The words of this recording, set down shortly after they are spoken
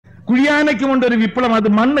കുഴിയാനയ്ക്കുമുണ്ടൊരു വിപ്ലവം. അത്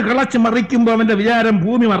മണ്ണ് കിളച്ച് മറിക്കുമ്പോൾ അവന്റെ വിചാരം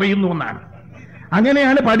ഭൂമി മറിയുന്നു എന്നാണ്.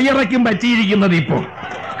 അങ്ങനെയാണ് പടിയറയ്ക്കും പറ്റിയിരിക്കുന്നത് ഇപ്പോൾ.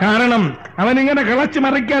 കാരണം അവനിങ്ങനെ കിളച്ച്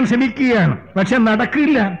മറിക്കാൻ ശ്രമിക്കുകയാണ്, പക്ഷെ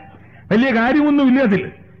നടക്കില്ല. വലിയ കാര്യമൊന്നുമില്ല അതിൽ.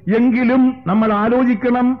 എങ്കിലും നമ്മൾ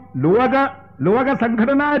ആലോചിക്കണം, ലോക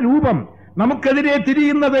സംഘടനാ രൂപം നമുക്കെതിരെ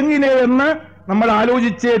തിരിയുന്നത് എങ്ങനെയെന്ന് നമ്മൾ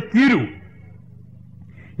ആലോചിച്ചേ തീരൂ.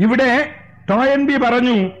 ഇവിടെ ടോയൻബി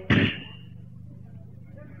പറഞ്ഞു,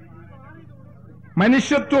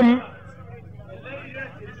 മനുഷ്യത്വം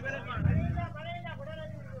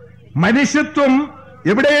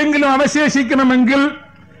എവിടെയെങ്കിലും അവശേഷിക്കണമെങ്കിൽ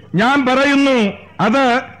ഞാൻ പറയുന്നു, അത്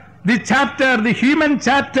the human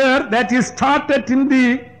chapter that is started in the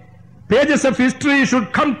pages of history should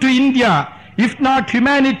come to India, if not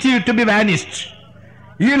humanity to be vanished.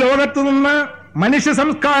 ഈ ലോകത്തു നിന്ന് മനുഷ്യ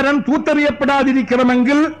സംസ്കാരം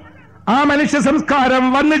തൂത്തെറിയപ്പെടാതിരിക്കണമെങ്കിൽ ആ മനുഷ്യ സംസ്കാരം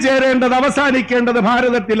വന്നു ചേരേണ്ടത്, അവസാനിക്കേണ്ടത്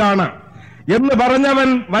ഭാരതത്തിലാണ് എന്ന് പറഞ്ഞവൻ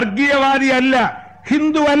വർഗീയവാദിയല്ല,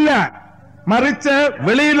 ഹിന്ദുവല്ല, മറിച്ച്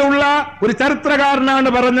വെളിയിലുള്ള ഒരു ചരിത്രകാരനാണ്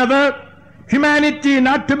പറഞ്ഞത്, humanity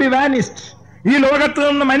not to B vanished. ഈ ലോകത്ത്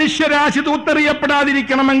നിന്ന് മനുഷ്യരാശി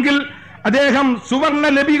തൂത്തെറിയപ്പെടാതിരിക്കണമെങ്കിൽ അദ്ദേഹം സുവർണ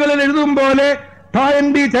ലിപികളിൽ എഴുതും പോലെ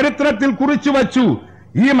ടോയൻബി ചരിത്രത്തിൽ കുറിച്ചു വച്ചു,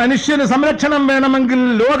 ഈ മനുഷ്യന് സംരക്ഷണം വേണമെങ്കിൽ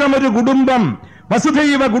ലോകമൊരു കുടുംബം,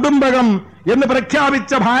 വസുധൈവ കുടുംബകം എന്ന്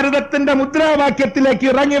പ്രഖ്യാപിച്ച ഭാരതത്തിന്റെ മുദ്രാവാക്യത്തിലേക്ക്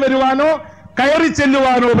ഇറങ്ങി വരുവാനോ കയറി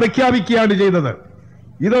ചെല്ലുവാനോ പ്രഖ്യാപിക്കുകയാണ് ചെയ്തത്.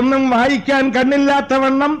 ഇതൊന്നും വായിക്കാൻ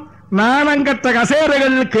കണ്ണില്ലാത്തവണ്ണം നാണം കെട്ട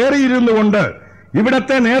കസേരകളിൽ കയറിയിരുന്നുകൊണ്ട്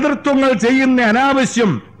ഇവിടത്തെ നേതൃത്വങ്ങൾ ചെയ്യുന്ന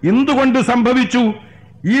അനാവശ്യം എന്തുകൊണ്ട് സംഭവിച്ചു?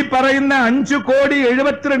 ഈ പറയുന്ന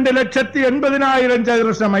 5,72,80,000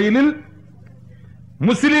 ചതുരശ്ര മൈലിൽ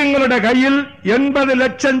മുസ്ലിങ്ങളുടെ കയ്യിൽ 80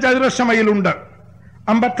 ലക്ഷം ചതുരശ്ര മൈലുണ്ട്.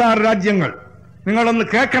 56 രാജ്യങ്ങൾ. നിങ്ങളൊന്ന്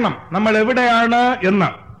കേൾക്കണം നമ്മൾ എവിടെയാണ് എന്ന്.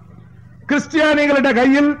 ക്രിസ്ത്യാനികളുടെ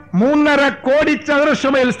കയ്യിൽ 3.5 കോടി ചതുരശ്ര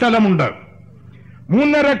മൈൽ സ്ഥലമുണ്ട്.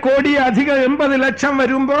 3.5 കോടി അധികം 80 ലക്ഷം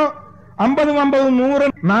വരുമ്പോ 50, 100,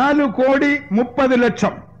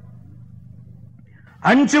 4,30,00,000.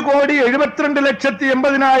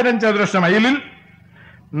 5,72,80,000 ചതുരശ്ര മൈലിൽ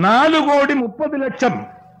 4,30,00,000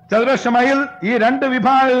 ചതുരശ്ര മൈൽ ഈ രണ്ട്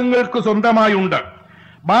വിഭാഗങ്ങൾക്ക് സ്വന്തമായുണ്ട്.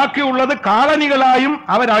 ബാക്കിയുള്ളത് കാളനികളായും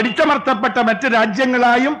അവരടിച്ചമർത്തപ്പെട്ട മറ്റ്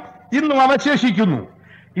രാജ്യങ്ങളായും ഇന്നും അവശേഷിക്കുന്നു.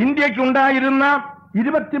 ഇന്ത്യക്കുണ്ടായിരുന്ന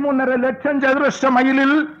 23.5 ലക്ഷം ചതുരശ്ര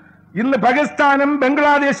മൈലിൽ ഇന്ന് പാകിസ്ഥാനും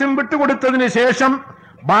ബംഗ്ലാദേശും വിട്ടുകൊടുത്തതിന് ശേഷം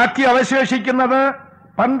ബാക്കി അവശേഷിക്കുന്നത്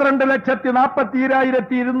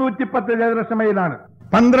 12,40,210 ചതുരശ്ര മൈലാണ്.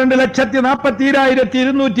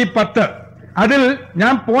 12,40,210. അതിൽ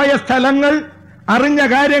ഞാൻ പോയ സ്ഥലങ്ങൾ, അറിഞ്ഞ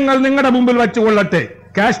കാര്യങ്ങൾ നിങ്ങളുടെ മുമ്പിൽ വെച്ചുകൊള്ളട്ടെ.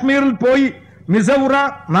 കാശ്മീരിൽ പോയി, മിസോറ,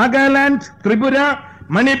 നാഗാലാൻഡ്, ത്രിപുര,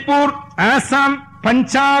 മണിപ്പൂർ, ആസാം,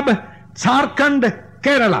 പഞ്ചാബ്, ഝാർഖണ്ഡ്,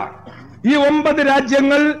 കേരള, ഈ 9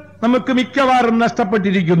 രാജ്യങ്ങൾ നമുക്ക് മിക്കവാറും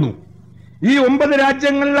നഷ്ടപ്പെട്ടിരിക്കുന്നു. ഈ 9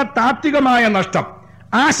 രാജ്യങ്ങളിലെ താത്വികമായ നഷ്ടം,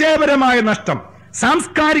 ആശയപരമായ നഷ്ടം,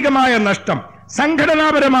 സാംസ്കാരികമായ നഷ്ടം,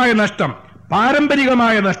 സംഘടനാപരമായ നഷ്ടം,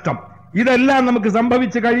 പാരമ്പരികമായ നഷ്ടം, ഇതെല്ലാം നമുക്ക്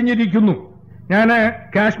സംഭവിച്ചു കഴിഞ്ഞിരിക്കുന്നു. ഞാൻ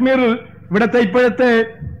കാശ്മീരിൽ ഇവിടത്തെ ഇപ്പോഴത്തെ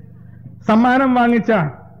സമ്മാനം വാങ്ങിച്ച,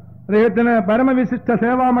 അദ്ദേഹത്തിന് പരമവിശിഷ്ട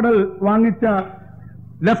സേവാ മെഡൽ വാങ്ങിച്ച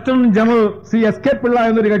ലഫ്റ്റനന്റ് ജനറൽ C.S.K. പിള്ള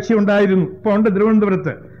എന്നൊരു കക്ഷി ഉണ്ടായിരുന്നു. ഇപ്പൊ ഉണ്ട്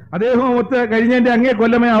തിരുവനന്തപുരത്ത്. അദ്ദേഹം ഒത്ത് കഴിഞ്ഞതിന്റെ അങ്ങേ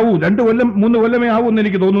കൊല്ലമേ ആവൂ, 2 കൊല്ലം 3 കൊല്ലമേ ആവൂ എന്ന്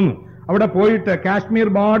എനിക്ക് തോന്നുന്നു. അവിടെ പോയിട്ട് കാശ്മീർ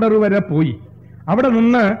ബോർഡർ വരെ പോയി. അവിടെ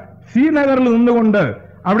നിന്ന് ശ്രീനഗറിൽ നിന്നുകൊണ്ട്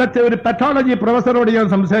അവിടുത്തെ ഒരു പത്തോളജി പ്രൊഫസറോട് ഞാൻ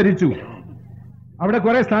സംസാരിച്ചു. അവിടെ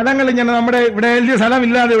കുറെ സ്ഥലങ്ങൾ ഇങ്ങനെ, നമ്മുടെ ഇവിടെ വലിയ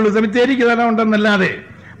സ്ഥലമില്ലാതെ ഉള്ളൂ, സെമിത്തേരിക്ക് സ്ഥലം ഉണ്ടെന്നല്ലാതെ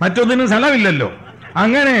മറ്റൊന്നിനും സ്ഥലമില്ലല്ലോ.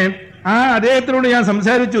 അങ്ങനെ ആ അദ്ദേഹത്തിനോട് ഞാൻ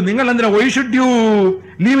സംസാരിച്ചു, നിങ്ങൾ എന്തിനാ why should you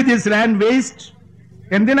leave this land waste,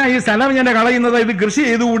 എന്തിനാ ഈ സ്ഥലം ഇങ്ങനെ കളയുന്നത്, ഇത് കൃഷി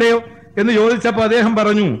ചെയ്തുകൂടെയോ എന്ന് ചോദിച്ചപ്പോൾ അദ്ദേഹം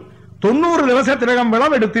പറഞ്ഞു, 90 ദിവസത്തിനകം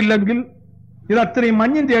വിളവെടുത്തില്ലെങ്കിൽ ഇത് അത്രയും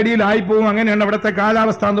മഞ്ഞിന്റെ അടിയിലായിപ്പോവും, അങ്ങനെയാണ് അവിടുത്തെ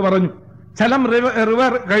കാലാവസ്ഥ എന്ന് പറഞ്ഞു. ചലം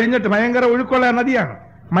റിവർ കഴിഞ്ഞിട്ട് ഭയങ്കര ഒഴുക്കുള്ള നദിയാണ്,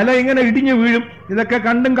 മല ഇങ്ങനെ ഇടിഞ്ഞു വീഴും. ഇതൊക്കെ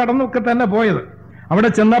കണ്ടും കടന്നൊക്കെ തന്നെ പോയത്. അവിടെ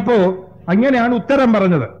ചെന്നപ്പോ അങ്ങനെയാണ് ഉത്തരം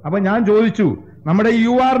പറഞ്ഞത്. അപ്പൊ ഞാൻ ചോദിച്ചു, നമ്മുടെ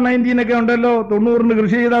UR-19 ഒക്കെ ഉണ്ടല്ലോ, 90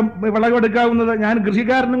 കൃഷി ചെയ്ത വിളവെടുക്കാവുന്നത്. ഞാൻ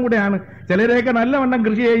കൃഷിക്കാരനും കൂടെയാണ്. ചിലരെയൊക്കെ നല്ലവണ്ണം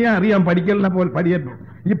കൃഷി ചെയ്യാൻ അറിയാം, പഠിക്കലിനെ പോലെ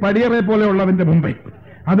ഈ പടിയറെ പോലെ ഉള്ളവന്റെ മുമ്പേ.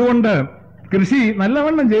 അതുകൊണ്ട് കൃഷി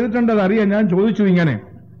നല്ലവണ്ണം ചെയ്തിട്ടുണ്ടത് അറിയാം. ഞാൻ ചോദിച്ചു ഇങ്ങനെ,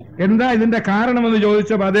 എന്താ ഇതിന്റെ കാരണമെന്ന്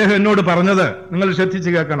ചോദിച്ചപ്പോൾ അദ്ദേഹം എന്നോട് പറഞ്ഞത് നിങ്ങൾ ശ്രദ്ധിച്ച്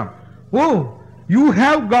കേൾക്കണം. ഓ, you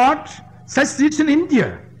have got such seeds in India.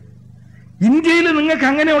 ഇന്ത്യയിൽ നിങ്ങൾക്ക്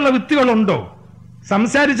അങ്ങനെയുള്ള വിത്തുകളുണ്ടോ?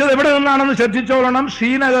 സംസാരിച്ചത് എവിടെ നിന്നാണെന്ന് ശ്രദ്ധിച്ചോളണം.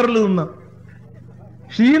 ശ്രീനഗറിൽ നിന്ന്.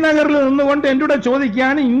 ശ്രീനഗറിൽ നിന്നുകൊണ്ട് എന്നോട്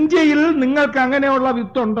ചോദിക്കുകയാണ്, ഇന്ത്യയിൽ നിങ്ങൾക്ക് അങ്ങനെയുള്ള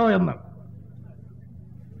വിത്തുണ്ടോ എന്ന്.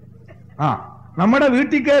 നമ്മുടെ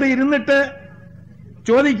വീട്ടിൽ കയറി ഇരുന്നിട്ട്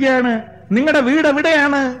ചോദിക്കുകയാണ്, നിങ്ങളുടെ വീട്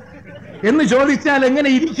എവിടെയാണ് എന്ന് ചോദിച്ചാൽ എങ്ങനെ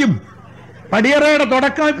ഇരിക്കും? പടിയറയുടെ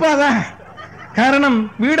തുടക്കം ഇപ്പൊ അതാ. കാരണം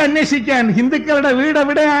വീട് അന്വേഷിക്കാൻ, ഹിന്ദുക്കളുടെ വീട്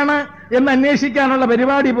എവിടെയാണ് എന്ന് അന്വേഷിക്കാനുള്ള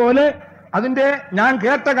പരിപാടി പോലെ. അതിന്റെ ഞാൻ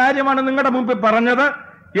കേട്ട കാര്യമാണ് നിങ്ങളുടെ മുമ്പിൽ പറഞ്ഞത്.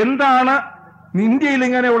 എന്താണ് ഇന്ത്യയിൽ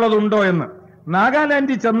ഇങ്ങനെയുള്ളതുണ്ടോ എന്ന്.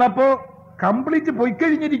 നാഗാലാൻഡിൽ ചെന്നപ്പോ കംപ്ലീറ്റ്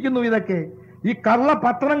പൊയ്ക്കഴിഞ്ഞിരിക്കുന്നു. ഇതൊക്കെ ഈ കള്ള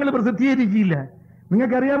പത്രങ്ങൾ പ്രസിദ്ധീകരിക്കില്ല.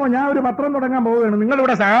 നിങ്ങൾക്കറിയാമോ, ഞാൻ ഒരു പത്രം തുടങ്ങാൻ പോവുകയാണ്,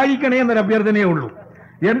 നിങ്ങളിവിടെ സഹായിക്കണേ എന്നൊരു അഭ്യർത്ഥനയേ ഉള്ളൂ.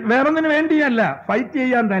 വേറൊന്നിനു വേണ്ടിയല്ല, ഫൈറ്റ്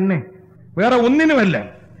ചെയ്യാൻ തന്നെ, വേറെ ഒന്നിനുമല്ല.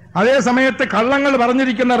 അതേ സമയത്ത് കള്ളങ്ങൾ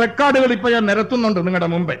പറഞ്ഞിരിക്കുന്ന റെക്കോർഡുകൾ ഇപ്പൊ ഞാൻ നിരത്തുന്നുണ്ട് നിങ്ങളുടെ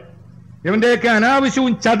മുമ്പേ. ഇവന്റെയൊക്കെ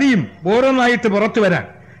അനാവശ്യവും ചതിയും ഓരോന്നായിട്ട് പുറത്തു വരാൻ.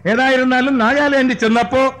 ഏതായിരുന്നാലും നാഗാലാൻഡിൽ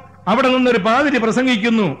ചെന്നപ്പോ അവിടെ നിന്നൊരു പാതിരി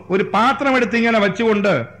പ്രസംഗിക്കുന്നു, ഒരു പാത്രം എടുത്ത് ഇങ്ങനെ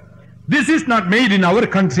വെച്ചുകൊണ്ട്, this is not made in our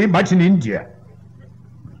country but in India.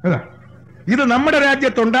 ഇത് നമ്മുടെ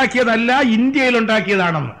രാജ്യത്തുണ്ടാക്കിയതല്ല, ഇന്ത്യയിൽ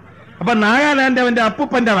ഉണ്ടാക്കിയതാണെന്ന്. അപ്പൊ നാഗാലാൻഡ് അവന്റെ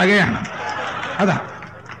അപ്പൂപ്പന്റെ വകയാണ്.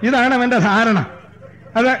 ഇതാണ് അവന്റെ ധാരണ.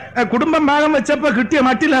 അത് കുടുംബം ഭാഗം വെച്ചപ്പോ കിട്ടിയ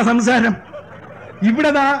മറ്റില്ല സംസാരം.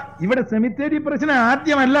 ഇവിടെ സെമിത്തേരി പ്രശ്നം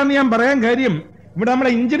ആദ്യമല്ല എന്ന് ഞാൻ പറയാൻ കാര്യം, ഇവിടെ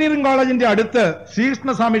നമ്മുടെ എഞ്ചിനീയറിംഗ് കോളേജിന്റെ അടുത്ത്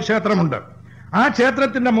ശ്രീകൃഷ്ണസ്വാമി ക്ഷേത്രമുണ്ട്. ആ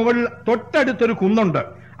ക്ഷേത്രത്തിന്റെ മുകളിൽ തൊട്ടടുത്തൊരു കുന്നുണ്ട്.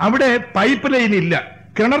 അവിടെ പൈപ്പ് ലൈൻ ഇല്ല,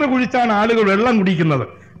 കിണർ കുഴിച്ചാണ് ആളുകൾ വെള്ളം കുടിക്കുന്നത്.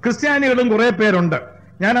 ക്രിസ്ത്യാനികളും കുറെ പേരുണ്ട്.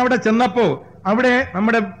 ഞാൻ അവിടെ ചെന്നപ്പോ അവിടെ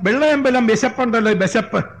നമ്മുടെ വെള്ളയമ്പലം ബിഷപ്പുണ്ടല്ലോ,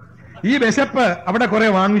 ബിഷപ്പ്, ഈ ബിഷപ്പ് അവിടെ കുറെ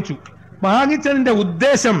വാങ്ങിച്ചതിന്റെ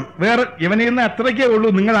ഉദ്ദേശം വേറെ, ഇവനെ ഇന്ന് അത്രയ്ക്കേ ഉള്ളൂ,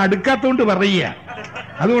 നിങ്ങൾ അടുക്കാത്തോണ്ട് പറയുക.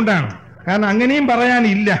 അതുകൊണ്ടാണ്, കാരണം അങ്ങനെയും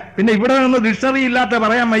പറയാനില്ല. പിന്നെ ഇവിടെ നിന്ന് ഡിക്ഷണറി ഇല്ലാത്ത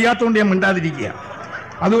പറയാൻ വയ്യാത്തോണ്ട് ഞാൻ മിണ്ടാതിരിക്കുക.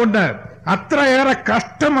 അതുകൊണ്ട് അത്രയേറെ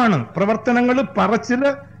കഷ്ടമാണ് പ്രവർത്തനങ്ങൾ, പറച്ചില്,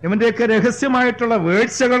 ഇവന്റെയൊക്കെ രഹസ്യമായിട്ടുള്ള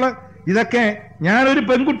വേഴ്ചകള്. ഇതൊക്കെ ഞാനൊരു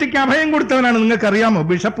പെൺകുട്ടിക്ക് അഭയം കൊടുത്തവനാണ്, നിങ്ങൾക്കറിയാമോ.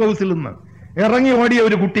 ബിഷപ്പ് ഹൗസിൽ നിന്ന് ഇറങ്ങി ഓടിയ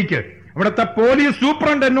ഒരു കുട്ടിക്ക് ഇവിടുത്തെ പോലീസ്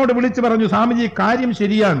സൂപ്രണ്ട് എന്നോട് വിളിച്ചു പറഞ്ഞു, സ്വാമിജി കാര്യം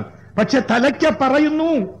ശരിയാണ്, പക്ഷെ തലയ്ക്ക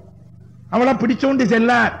പറയുന്നു അവളെ പിടിച്ചോണ്ട്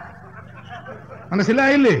ചെല്ലാൻ.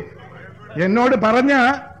 മനസ്സിലായില്ലേ? എന്നോട് പറഞ്ഞ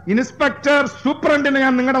ഇൻസ്പെക്ടർ സൂപ്രണ്ടിനെ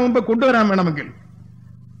ഞാൻ നിങ്ങളുടെ മുമ്പ് കൊണ്ടുവരാൻ വേണമെങ്കിൽ.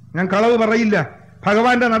 ഞാൻ കളവ് പറയില്ല.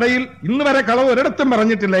 ഭഗവാന്റെ നടയിൽ ഇന്ന് വരെ കളവ് ഒരിടത്തും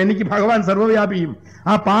പറഞ്ഞിട്ടില്ല. എനിക്ക് ഭഗവാൻ സർവ്വവ്യാപിയും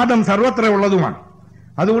ആ പാദം സർവത്ര ഉള്ളതുമാണ്.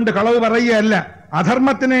 അതുകൊണ്ട് കളവ് പറയുകയല്ല.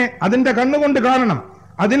 അധർമ്മത്തിനെ അതിന്റെ കണ്ണുകൊണ്ട് കാണണം.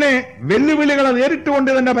 അതിനെ വെല്ലുവിളികളെ നേരിട്ടുകൊണ്ട്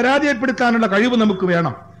തന്നെ പരാജയപ്പെടുത്താനുള്ള കഴിവ് നമുക്ക്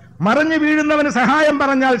വേണം. മറഞ്ഞു വീഴുന്നവന് സഹായം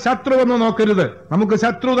പറഞ്ഞാൽ ശത്രുവെന്ന് നോക്കരുത്. നമുക്ക്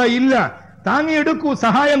ശത്രുത ഇല്ല. താങ്ങിയെടുക്കൂ,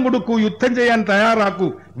 സഹായം കൊടുക്കൂ, യുദ്ധം ചെയ്യാൻ തയ്യാറാക്കൂ,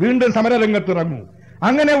 വീണ്ടും സമരരംഗത്തിറങ്ങൂ.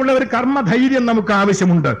 അങ്ങനെയുള്ള ഒരു കർമ്മധൈര്യം നമുക്ക്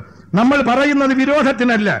ആവശ്യമുണ്ട്. നമ്മൾ പറയുന്നത്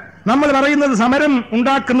വിരോധത്തിനല്ല, നമ്മൾ പറയുന്നത് സമരം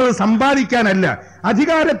ഉണ്ടാക്കുന്നത് സമ്പാദിക്കാനല്ല,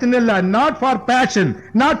 അധികാരത്തിനല്ല. Not four passion,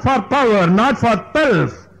 not four power, not four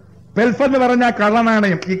പെൽഫ്. പെൽഫ് എന്ന് പറഞ്ഞാൽ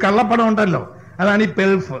കള്ളനാണയം, ഈ കള്ളപ്പണം ഉണ്ടല്ലോ, അതാണ് ഈ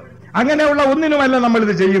പെൽഫ്. അങ്ങനെയുള്ള ഒന്നിനുമല്ല നമ്മൾ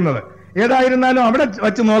ഇത് ചെയ്യുന്നത്. ഏതായിരുന്നാലും അവിടെ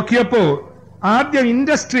വെച്ച് നോക്കിയപ്പോ ആദ്യം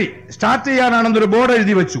ഇൻഡസ്ട്രി സ്റ്റാർട്ട് ചെയ്യാനാണെന്നൊരു ബോർഡ്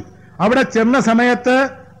എഴുതി വെച്ചു. അവിടെ ചെന്ന സമയത്ത്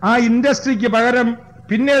ആ ഇൻഡസ്ട്രിക്ക് പകരം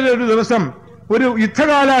പിന്നെ ഒരു ദിവസം ഒരു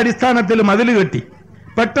യുദ്ധകാല അടിസ്ഥാനത്തിൽ മതിൽ കെട്ടി.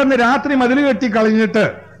 പെട്ടെന്ന് രാത്രി മതിൽ കെട്ടി കളഞ്ഞിട്ട്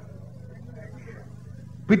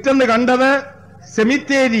പിറ്റേന്ന് കണ്ടത്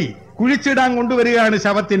സെമിത്തേരി കുഴിച്ചിടാൻ കൊണ്ടുവരികയാണ്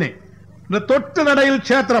ശവത്തിനെ. തൊട്ട് നടയിൽ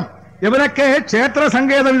ക്ഷേത്രം. ഇവരൊക്കെ ക്ഷേത്ര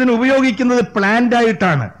സങ്കേതം ഇതിന് ഉപയോഗിക്കുന്നത് പ്ലാന്റ്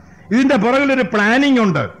ആയിട്ടാണ്. ഇതിന്റെ പുറകിലൊരു പ്ലാനിംഗ്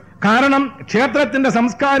ഉണ്ട്. കാരണം ക്ഷേത്രത്തിന്റെ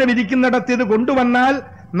സംസ്കാരം ഇരിക്കുന്നിടത്ത് ഇത് കൊണ്ടുവന്നാൽ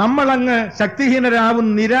നമ്മളങ്ങ് ശക്തിഹീനരാവും,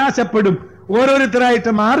 നിരാശപ്പെടും,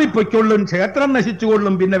 ഓരോരുത്തരായിട്ട് മാറിപ്പൊയ്ക്കൊള്ളും, ക്ഷേത്രം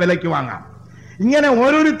നശിച്ചുകൊള്ളും, പിന്നെ വിലയ്ക്ക് വാങ്ങാം. ഇങ്ങനെ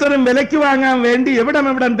ഓരോരുത്തരും വിലയ്ക്ക് വാങ്ങാൻ വേണ്ടി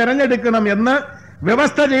എവിടം തെരഞ്ഞെടുക്കണം എന്ന്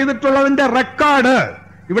വ്യവസ്ഥ ചെയ്തിട്ടുള്ളതിന്റെ റെക്കോർഡ്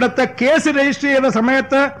ഇവിടുത്തെ കേസ് രജിസ്റ്റർ ചെയ്ത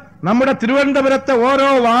സമയത്ത് നമ്മുടെ തിരുവനന്തപുരത്തെ ഓരോ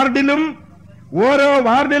വാർഡിലും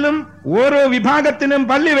ഓരോ വിഭാഗത്തിനും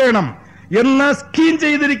പള്ളി വേണം എന്ന് സ്കീം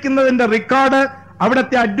ചെയ്തിരിക്കുന്നതിന്റെ റെക്കോർഡ്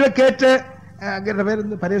അവിടുത്തെ അഡ്വക്കേറ്റ്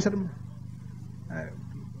പേരെന്ത്, പരേശ്വരം,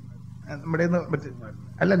 നമ്മുടെ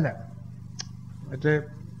അല്ലല്ല മറ്റേ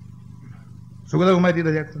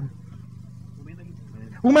സുഗതകുമാരിയുടെ ചേട്ടൻ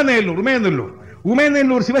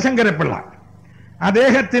ഉമയനെല്ലൂർ ശിവശങ്കരപ്പിള്ള,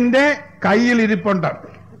 അദ്ദേഹത്തിന്റെ കയ്യിൽ ഇരിപ്പുണ്ട്.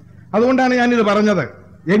 അതുകൊണ്ടാണ് ഞാനിത് പറഞ്ഞത്.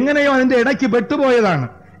 എങ്ങനെയോ അതിന്റെ ഇടയ്ക്ക് പെട്ടുപോയതാണ്.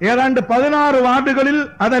 ഏതാണ്ട് 16 വാർഡുകളിൽ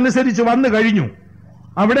അതനുസരിച്ച് വന്നു കഴിഞ്ഞു.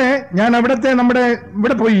 അവിടെ ഞാൻ അവിടുത്തെ നമ്മുടെ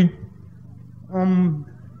ഇവിടെ പോയി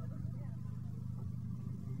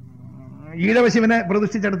ഈഴവശിവനെ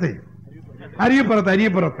പ്രതിഷ്ഠിച്ചെടുത്ത്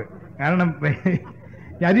അരിയപ്പുറത്ത്. കാരണം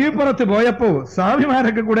അരിയപ്പുറത്ത് പോയപ്പോ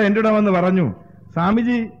സ്വാമിമാരൊക്കെ കൂടെ എൻ്റെ കൂടെ വന്ന് പറഞ്ഞു,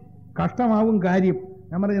 സ്വാമിജി കഷ്ടമാവും കാര്യം.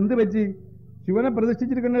 ഞാൻ പറഞ്ഞു എന്ത് പറ്റി? ശിവനെ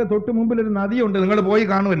പ്രതിഷ്ഠിച്ചിരിക്കുന്ന തൊട്ട് മുമ്പിൽ ഒരു നദിയുണ്ട്, നിങ്ങൾ പോയി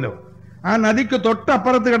കാണുമല്ലോ. ആ നദിക്ക്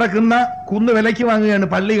തൊട്ടപ്പുറത്ത് കിടക്കുന്ന കുന്ന് വിലയ്ക്ക് വാങ്ങുകയാണ്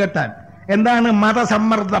പള്ളി കെട്ടാൻ. എന്താണ്?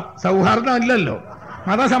 മതസമ്മർദ്ദം. സൗഹാർദ്ദമല്ലല്ലോ,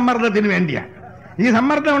 മതസമ്മർദ്ദത്തിന് വേണ്ടിയാ. ഈ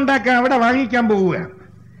സമ്മർദ്ദം ഉണ്ടാക്കാൻ അവിടെ വാങ്ങിക്കാൻ പോവുകയാണ്.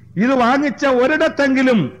 ഇത് വാങ്ങിച്ച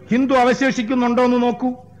ഒരിടത്തെങ്കിലും ഹിന്ദു അവശേഷിക്കുന്നുണ്ടോ എന്ന് നോക്കൂ.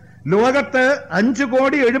 ലോകത്ത്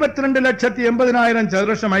 5,72,80,000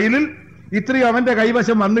 ചതുരശ്ര മൈലിൽ ഇത്രയും അവന്റെ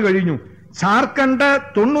കൈവശം വന്നു കഴിഞ്ഞു. ജാർഖണ്ഡ്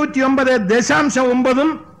 99.9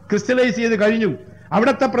 ക്രിസ്റ്റലൈസ് ചെയ്ത് കഴിഞ്ഞു.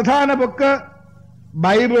 അവിടുത്തെ പ്രധാന ബുക്ക്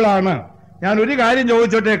ബൈബിളാണ്. ഞാൻ ഒരു കാര്യം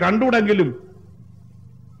ചോദിച്ചോട്ടെ, കണ്ടൂടെങ്കിലും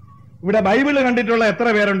ഇവിടെ ബൈബിള് കണ്ടിട്ടുള്ള എത്ര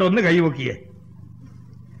പേരുണ്ടോ? ഒന്ന് കൈവക്കിയേ.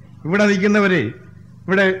 ഇവിടെ നിൽക്കുന്നവരെ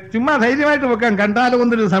ഇവിടെ ചുമ്മാ ധൈര്യമായിട്ട് വെക്കാൻ,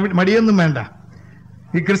 കണ്ടാലൊന്നൊരു മടിയൊന്നും വേണ്ട.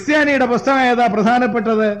 ഈ ക്രിസ്ത്യാനിയുടെ പുസ്തകം ഏതാ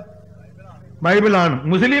പ്രധാനപ്പെട്ടത്? ബൈബിളാണ്.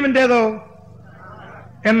 മുസ്ലിമിന്റേതോ?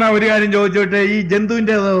 എന്നാ ഒരു കാര്യം ചോദിച്ചോട്ടെ, ഈ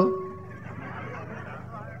ജന്തുവിന്റേതോ?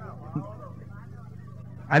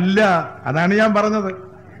 അല്ല. അതാണ് ഞാൻ പറഞ്ഞത്.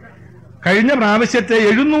 കഴിഞ്ഞ പ്രാവശ്യത്തെ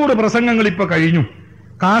 700 പ്രസംഗങ്ങൾ ഇപ്പൊ കഴിഞ്ഞു.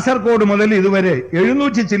 കാസർഗോഡ് മുതൽ ഇതുവരെ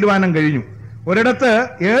 700 ചില്ലുവാനം കഴിഞ്ഞു. ഒരിടത്ത്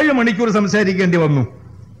 7 മണിക്കൂർ സംസാരിക്കേണ്ടി വന്നു.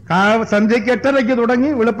 സന്ധ്യയ്ക്ക് 8:30 തുടങ്ങി,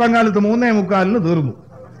 വെളുപ്പങ്കാലത്ത് 3:45 തീർന്നു.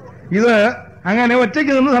 ഇത് അങ്ങനെ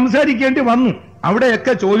ഒറ്റയ്ക്ക് നിന്ന് സംസാരിക്കേണ്ടി വന്നു.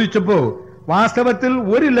 അവിടെയൊക്കെ ചോദിച്ചപ്പോ വാസ്തവത്തിൽ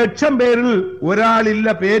 1,00,000 പേരിൽ ഒരാളില്ല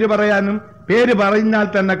പേര് പറയാനും, പേര് പറഞ്ഞാൽ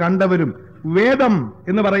തന്നെ കണ്ടവരും. വേദം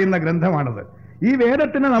എന്ന് പറയുന്ന ഗ്രന്ഥമാണത്. ഈ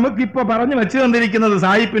വേദത്തിന് നമുക്കിപ്പോ പറഞ്ഞു വെച്ചു തന്നിരിക്കുന്നത്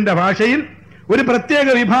സായിപ്പിന്റെ ഭാഷയിൽ ഒരു പ്രത്യേക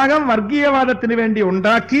വിഭാഗം വർഗീയവാദത്തിന് വേണ്ടി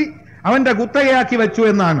ഉണ്ടാക്കി അവന്റെ കുത്തകയാക്കി വെച്ചു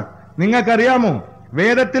എന്നാണ്. നിങ്ങൾക്കറിയാമോ,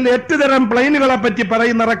 വേദത്തിൽ 8 തരം പ്ലെയിനുകളെ പറ്റി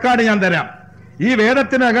പറയുന്ന റെക്കോർഡ് ഞാൻ തരാം. ഈ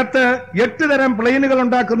വേദത്തിനകത്ത് 8 തരം പ്ലെയിനുകൾ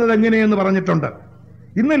ഉണ്ടാക്കുന്നത് എങ്ങനെയെന്ന് പറഞ്ഞിട്ടുണ്ട്.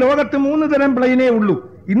 ഇന്ന് ലോകത്ത് 3 തരം പ്ലെയിനേ ഉള്ളൂ.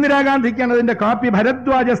 ഇന്ദിരാഗാന്ധിക്കാണ് അതിന്റെ കാപ്പി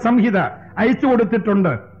ഭരദ്വാജ സംഹിത അയച്ചു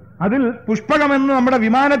കൊടുത്തിട്ടുണ്ട്. അതിൽ പുഷ്പകമെന്ന്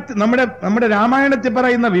നമ്മുടെ രാമായണത്തിൽ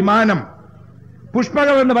പറയുന്ന വിമാനം,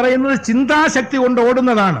 പുഷ്പകം എന്ന് പറയുന്നത് ചിന്താശക്തി കൊണ്ട്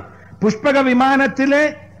ഓടുന്നതാണ്. പുഷ്പക വിമാനത്തിലെ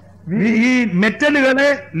ഈ മെറ്റലുകളെ,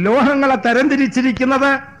 ലോഹങ്ങളെ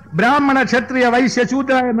തരംതിരിച്ചിരിക്കുന്നത് ബ്രാഹ്മണ, ക്ഷത്രിയ, വൈശ്യ,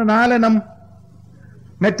 ശൂദ്ര എന്ന 4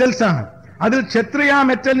 മെറ്റൽസ് ആണ്. അതിൽ ക്ഷത്രിയ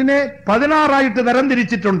മെറ്റലിനെ 16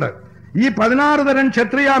 തരംതിരിച്ചിട്ടുണ്ട്. ഈ 16 തരം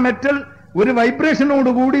ക്ഷത്രിയ മെറ്റൽ ഒരു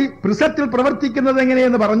വൈബ്രേഷനോടുകൂടി പ്രിസത്തിൽ പ്രവർത്തിക്കുന്നത്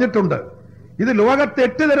എങ്ങനെയെന്ന് പറഞ്ഞിട്ടുണ്ട്. ഇത് ലോകത്തെ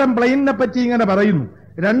 8 തരം പ്ലെയിനിനെ പറ്റി ഇങ്ങനെ പറയുന്നു.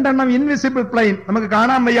 2 ഇൻവിസിബിൾ പ്ലെയിൻ, നമുക്ക്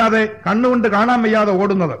കാണാൻ വയ്യാതെ, കണ്ണുകൊണ്ട് കാണാൻ വയ്യാതെ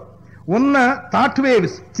ഓടുന്നത്. 1 താട്ട്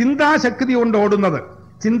വേവ്സ്, ചിന്താശക്തി കൊണ്ട് ഓടുന്നത്,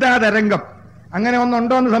 ചിന്താതരംഗം. അങ്ങനെ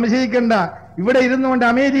ഒന്നുണ്ടോ എന്ന് സംശയിക്കേണ്ട. ഇവിടെ ഇരുന്നുകൊണ്ട്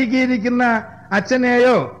അമേരിക്കയിലിരിക്കുന്ന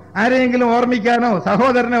അച്ഛനെയോ ആരെയെങ്കിലും ഓർമ്മിക്കാനോ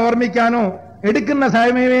സഹോദരനെ ഓർമ്മിക്കാനോ എടുക്കുന്ന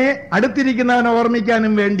സമയമേ അടുത്തിരിക്കുന്നവനെ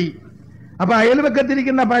ഓർമ്മിക്കാനും വേണ്ടി. അപ്പൊ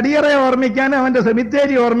അയൽവക്കത്തിരിക്കുന്ന പടിയറയെ ഓർമ്മിക്കാനും അവന്റെ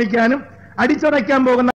സെമിത്തേരി ഓർമ്മിക്കാനും അടിച്ചുടയ്ക്കാൻ പോകുന്ന